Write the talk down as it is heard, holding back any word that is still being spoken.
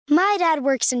My dad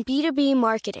works in B2B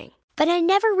marketing, but I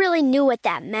never really knew what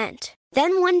that meant.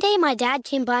 Then one day my dad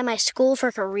came by my school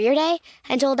for career day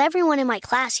and told everyone in my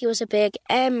class he was a big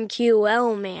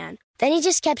MQL man. Then he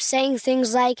just kept saying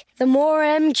things like, the more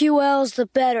MQLs, the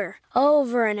better,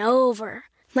 over and over.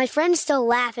 My friends still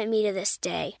laugh at me to this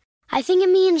day. I think it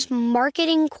means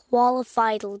marketing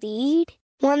qualified lead.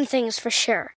 One thing's for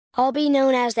sure. I'll be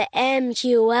known as the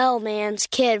MQL man's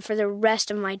kid for the rest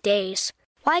of my days.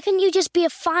 Why couldn't you just be a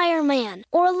fireman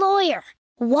or a lawyer?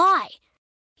 Why?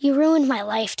 You ruined my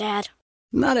life, Dad.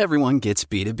 Not everyone gets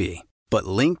B2B, but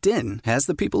LinkedIn has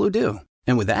the people who do.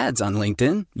 And with ads on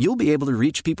LinkedIn, you'll be able to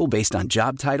reach people based on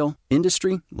job title,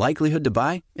 industry, likelihood to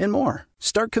buy, and more.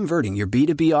 Start converting your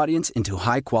B2B audience into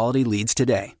high-quality leads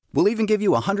today. We'll even give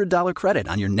you a $100 credit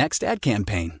on your next ad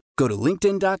campaign. Go to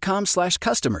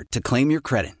linkedin.com/customer to claim your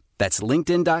credit. That's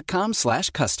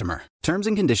linkedin.com/customer. Terms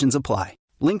and conditions apply.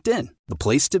 LinkedIn, the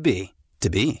place to be, to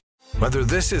be. Whether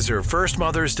this is her first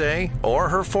Mother's Day or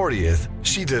her 40th,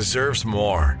 she deserves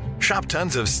more. Shop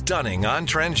tons of stunning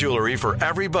on-trend jewelry for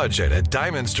every budget at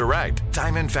Diamonds Direct.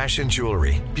 Diamond fashion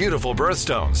jewelry, beautiful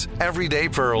birthstones, everyday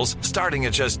pearls starting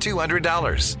at just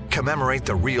 $200. Commemorate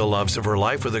the real loves of her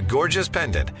life with a gorgeous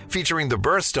pendant featuring the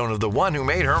birthstone of the one who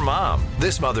made her mom.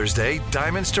 This Mother's Day,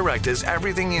 Diamonds Direct is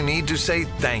everything you need to say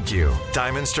thank you.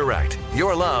 Diamonds Direct,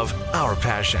 your love, our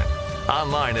passion.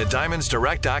 Online at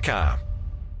diamondsdirect.com.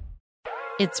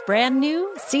 It's brand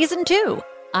new, Season 2.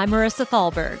 I'm Marissa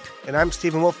Thalberg. And I'm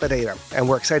Stephen Wolf Pereira. And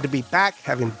we're excited to be back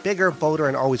having bigger, bolder,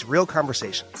 and always real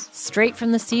conversations. Straight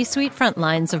from the C-suite front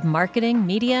lines of marketing,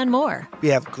 media, and more. We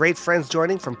have great friends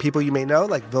joining from people you may know,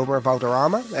 like Wilmer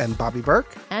Valderrama and Bobby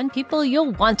Burke. And people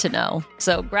you'll want to know.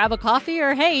 So grab a coffee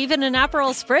or, hey, even an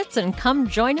Aperol Spritz and come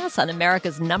join us on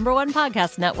America's #1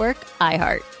 podcast network,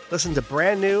 iHeart. Listen to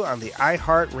Brand New on the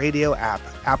iHeart Radio app,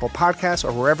 Apple Podcasts,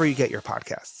 or wherever you get your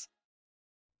podcasts.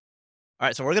 All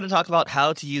right, so we're going to talk about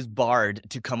how to use Bard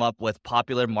to come up with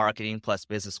popular marketing plus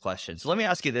business questions. So let me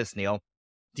ask you this, Neil.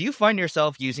 Do you find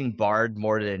yourself using Bard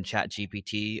more than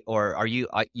ChatGPT, or are you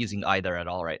using either at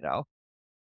all right now?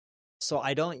 So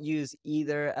I don't use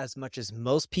either as much as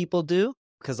most people do,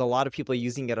 because a lot of people are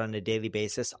using it on a daily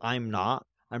basis. I'm not.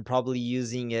 I'm probably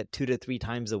using it 2 to 3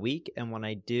 times a week. And when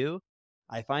I do,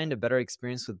 I find a better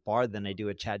experience with Bard than I do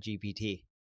with ChatGPT.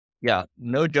 Yeah,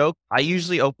 no joke. I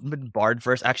usually open Bard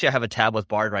first. Actually, I have a tab with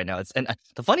Bard right now. And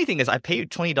the funny thing is I pay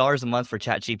 $20 a month for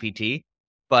ChatGPT,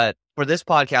 but for this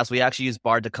podcast, we actually use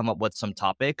Bard to come up with some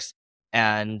topics.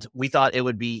 And we thought it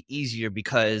would be easier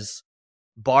because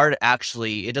Bard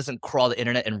actually, it doesn't crawl the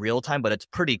internet in real time, but it's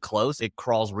pretty close. It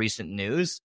crawls recent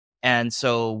news. And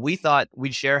so we thought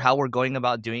we'd share how we're going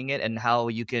about doing it and how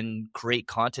you can create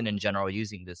content in general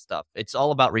using this stuff. It's all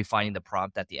about refining the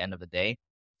prompt at the end of the day.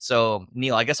 So,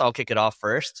 Neil, I guess I'll kick it off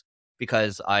first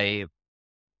because I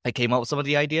came up with some of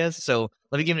the ideas. So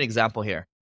let me give you an example here.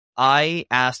 I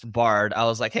asked Bard, I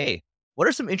was like, hey, what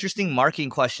are some interesting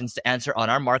marketing questions to answer on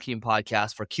our marketing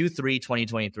podcast for Q3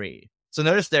 2023? So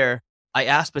notice there, I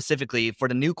asked specifically for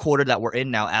the new quarter that we're in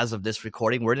now as of this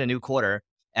recording. We're in a new quarter,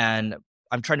 and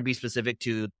I'm trying to be specific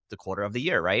to the quarter of the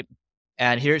year, right?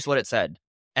 And here's what it said.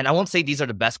 And I won't say these are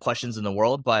the best questions in the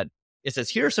world, but it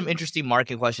says, here are some interesting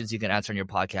marketing questions you can answer in your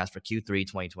podcast for Q3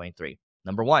 2023.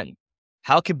 Number 1,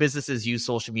 how can businesses use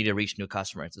social media to reach new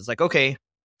customers? It's like, okay,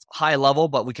 it's high level,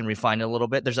 but we can refine it a little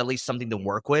bit. There's at least something to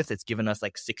work with. It's given us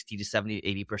like 60 to 70,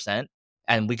 80%,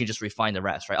 and we can just refine the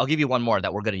rest, right? I'll give you one more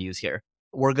that we're going to use here.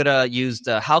 We're going to use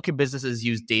how can businesses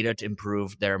use data to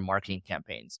improve their marketing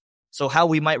campaigns? So how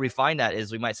we might refine that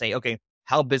is we might say, okay,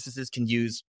 how businesses can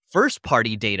use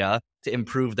first-party data to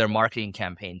improve their marketing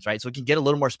campaigns, right? So we can get a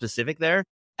little more specific there,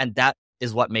 and that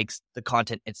is what makes the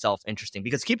content itself interesting.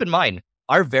 Because keep in mind,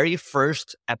 our very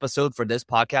first episode for this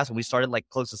podcast, when we started like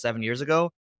close to 7 years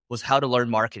ago, was how to learn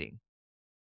marketing.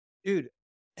 Dude,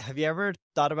 have you ever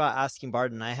thought about asking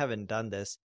Bard, and I haven't done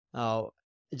this,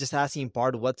 just asking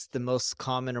Bard what's the most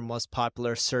common or most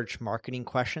popular search marketing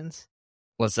questions?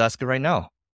 Let's ask it right now.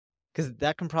 Because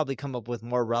that can probably come up with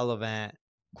more relevant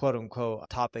quote unquote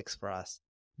topics for us.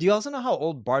 Do you also know how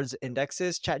old Bard's index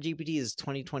is? ChatGPT is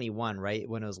 2021, right?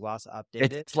 When it was last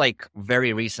updated. It's like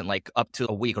very recent, like up to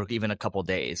a week or even a couple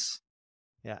days.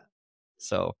 Yeah.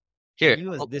 So here. I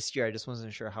knew it was this year. I just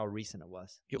wasn't sure how recent it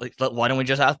was. Why don't we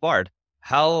just ask Bard?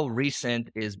 How recent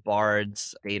is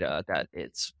Bard's data that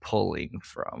it's pulling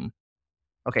from?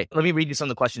 Okay, let me read you some of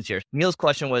the questions here. Neil's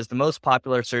question was, the most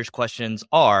popular search questions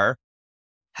are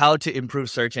how to improve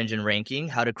search engine ranking,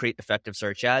 how to create effective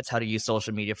search ads, how to use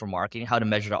social media for marketing, how to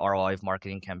measure the ROI of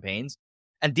marketing campaigns.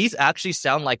 And these actually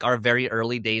sound like our very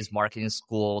early days marketing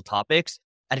school topics.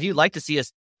 And if you'd like to see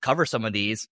us cover some of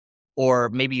these, or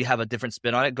maybe you have a different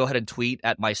spin on it, go ahead and tweet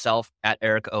at myself, at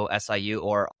EricOSIU,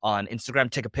 or on Instagram,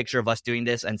 take a picture of us doing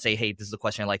this and say, hey, this is a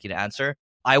question I'd like you to answer.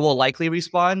 I will likely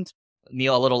respond.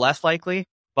 Neil, a little less likely.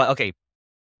 But okay,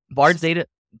 Bard's data,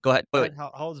 go ahead.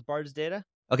 How old is Bard's data?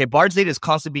 Okay, Bard's data is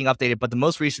constantly being updated, but the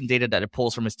most recent data that it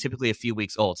pulls from is typically a few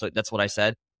weeks old. So that's what I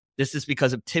said. This is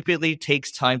because it typically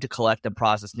takes time to collect and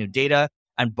process new data,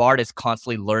 and Bard is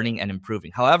constantly learning and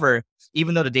improving. However,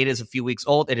 even though the data is a few weeks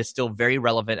old, it is still very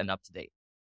relevant and up to date.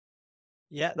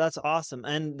 Yeah, that's awesome.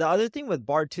 And the other thing with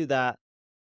Bard too, that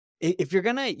if you're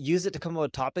going to use it to come up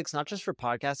with topics, not just for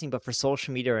podcasting, but for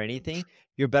social media or anything,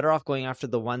 you're better off going after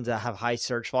the ones that have high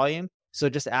search volume. So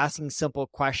just asking simple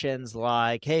questions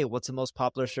like, hey, what's the most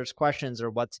popular search questions?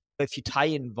 Or if you tie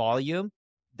in volume,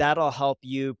 that'll help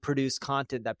you produce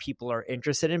content that people are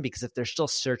interested in, because if they're still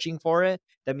searching for it,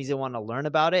 that means they want to learn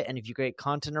about it. And if you create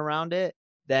content around it,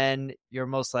 then you're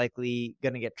most likely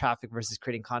going to get traffic versus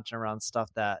creating content around stuff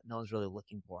that no one's really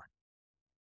looking for.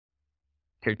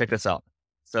 Here, check this out.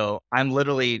 So I'm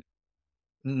literally,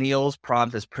 Neil's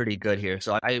prompt is pretty good here.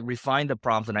 So I refined the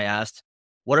prompt and I asked,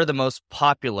 what are the most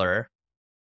popular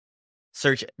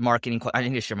search marketing? I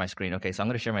need to share my screen. Okay, so I'm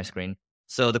going to share my screen.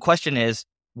 So the question is,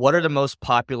 what are the most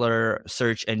popular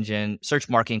search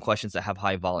marketing questions that have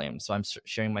high volume? So I'm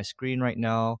sharing my screen right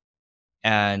now,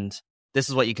 and this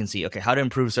is what you can see. Okay, how to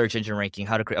improve search engine ranking,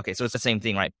 how to create. Okay, so it's the same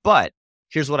thing, right? But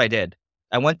here's what I did.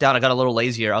 I went down, I got a little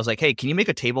lazier. I was like, hey, can you make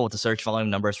a table with the search volume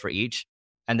numbers for each?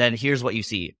 And then here's what you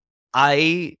see.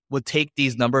 I would take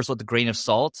these numbers with a grain of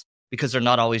salt because they're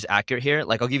not always accurate here.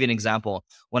 Like, I'll give you an example.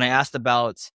 When I asked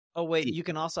about... Oh, wait, you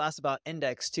can also ask about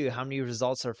index too. How many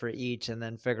results are for each, and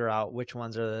then figure out which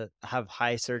ones have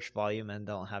high search volume and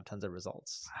don't have tons of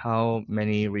results. How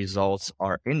many results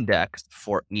are indexed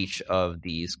for each of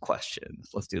these questions?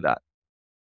 Let's do that.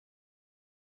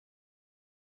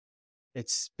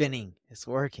 It's spinning. It's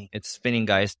working. It's spinning,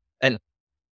 guys. And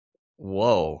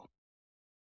whoa.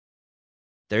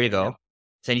 There you go. Yep.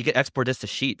 So you can export this to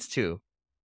Sheets too.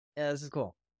 Yeah, this is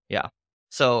cool. Yeah.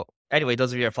 So anyway,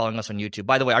 those of you who are following us on YouTube,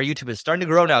 by the way, our YouTube is starting to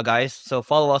grow now, guys. So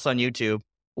follow us on YouTube.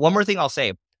 One more thing I'll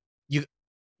say.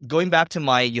 Going back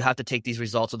to you have to take these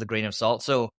results with a grain of salt.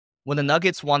 So when the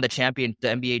Nuggets won the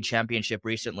NBA championship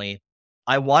recently,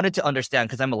 I wanted to understand,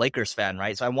 because I'm a Lakers fan,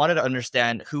 right? So I wanted to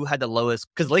understand who had the lowest,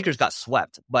 because Lakers got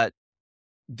swept, but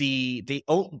they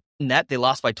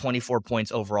lost by 24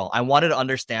 points overall. I wanted to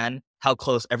understand how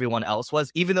close everyone else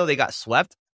was. Even though they got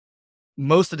swept,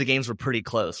 most of the games were pretty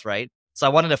close, right? So I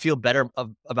wanted to feel better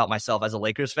about myself as a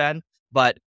Lakers fan,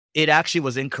 but it actually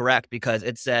was incorrect because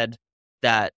it said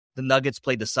that the Nuggets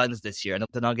played the Suns this year, and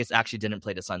the Nuggets actually didn't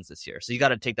play the Suns this year. So you got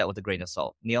to take that with a grain of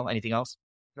salt. Neil, anything else?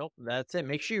 Nope, that's it.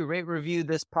 Make sure you rate, review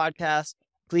this podcast.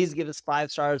 Please give us 5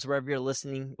 stars wherever you're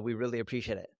listening. We really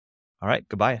appreciate it. All right,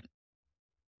 goodbye.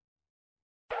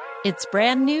 It's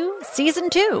brand new, Season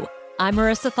 2. I'm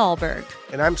Marissa Thalberg.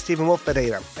 And I'm Stephen Wolf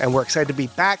Pereira. And we're excited to be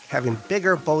back having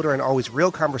bigger, bolder, and always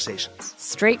real conversations.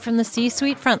 Straight from the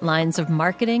C-suite front lines of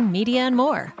marketing, media, and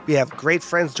more. We have great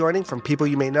friends joining from people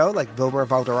you may know, like Wilmer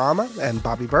Valderrama and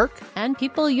Bobby Burke. And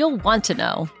people you'll want to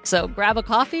know. So grab a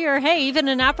coffee or, hey, even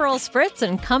an Aperol Spritz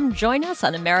and come join us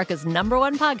on America's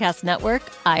 #1 podcast network,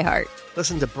 iHeart.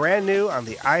 Listen to Brand New on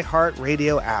the iHeart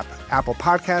Radio app, Apple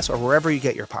Podcasts, or wherever you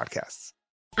get your podcasts.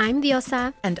 I'm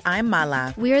Diosa. And I'm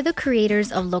Mala. We are the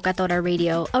creators of Locatora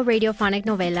Radio, a radiophonic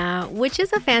novela, which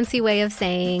is a fancy way of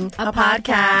saying a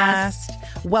podcast.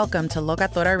 Welcome to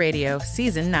Locatora Radio,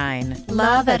 Season 9.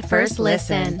 Love at first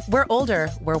listen. We're older,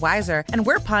 we're wiser, and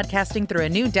we're podcasting through a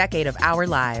new decade of our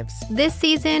lives. This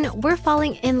season, we're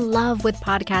falling in love with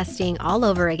podcasting all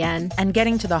over again. And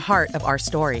getting to the heart of our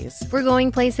stories. We're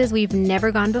going places we've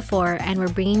never gone before, and we're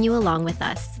bringing you along with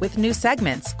us. With new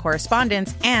segments,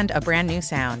 correspondence, and a brand new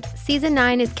sound. Season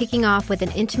 9 is kicking off with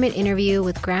an intimate interview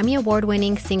with Grammy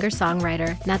Award-winning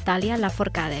singer-songwriter Natalia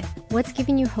Lafourcade. What's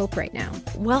giving you hope right now?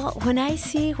 Well, when I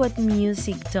see what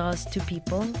music does to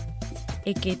people,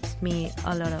 it gives me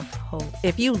a lot of hope.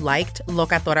 If you liked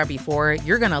Locatora before,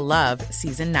 you're going to love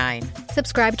Season 9.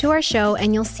 Subscribe to our show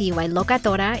and you'll see why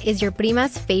Locatora is your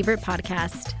prima's favorite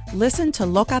podcast. Listen to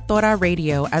Locatora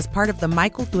Radio as part of the My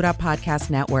Cultura Podcast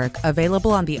Network,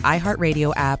 available on the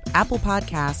iHeartRadio app, Apple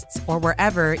Podcasts, or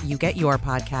wherever you get your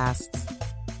podcasts.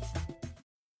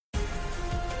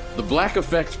 The Black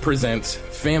Effect presents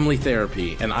Family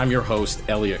Therapy, and I'm your host,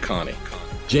 Elliot Connie.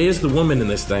 Jay is the woman in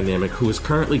this dynamic who is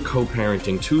currently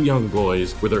co-parenting 2 young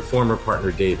boys with her former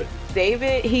partner, David.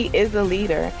 David, he is a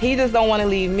leader. He just don't want to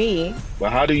leave me.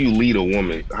 But how do you lead a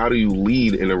woman? How do you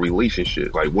lead in a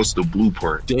relationship? Like, what's the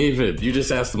blueprint? David, you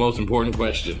just asked the most important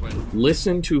question.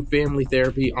 Listen to Family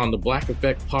Therapy on the Black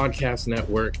Effect Podcast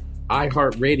Network,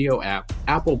 iHeartRadio app,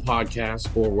 Apple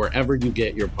Podcasts, or wherever you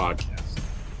get your podcasts.